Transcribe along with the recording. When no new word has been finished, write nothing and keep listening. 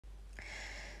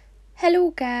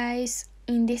Hello guys,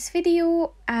 in this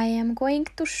video I am going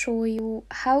to show you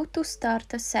how to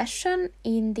start a session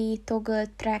in the Toggl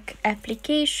Track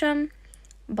application.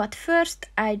 But first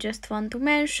I just want to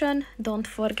mention, don't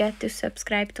forget to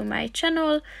subscribe to my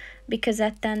channel, because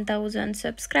at 10,000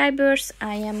 subscribers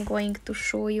I am going to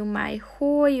show you my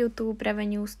whole YouTube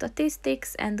revenue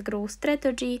statistics and growth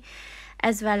strategy,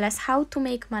 as well as how to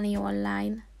make money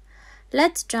online.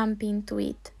 Let's jump into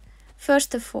it.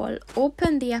 First of all,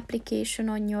 open the application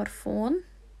on your phone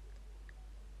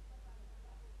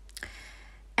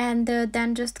and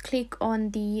then just click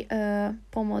on the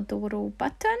Pomodoro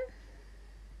button.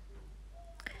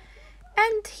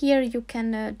 And here you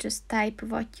can just type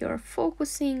what you're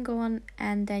focusing on,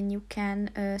 and then you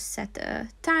can set a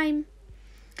time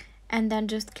and then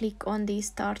just click on the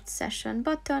start session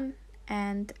button.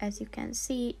 And as you can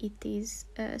see, it is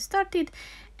started,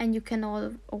 and you can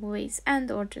always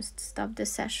end or just stop the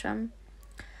session.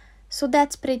 So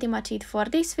that's pretty much it for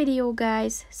this video,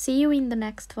 guys. See you in the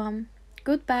next one.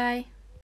 Goodbye.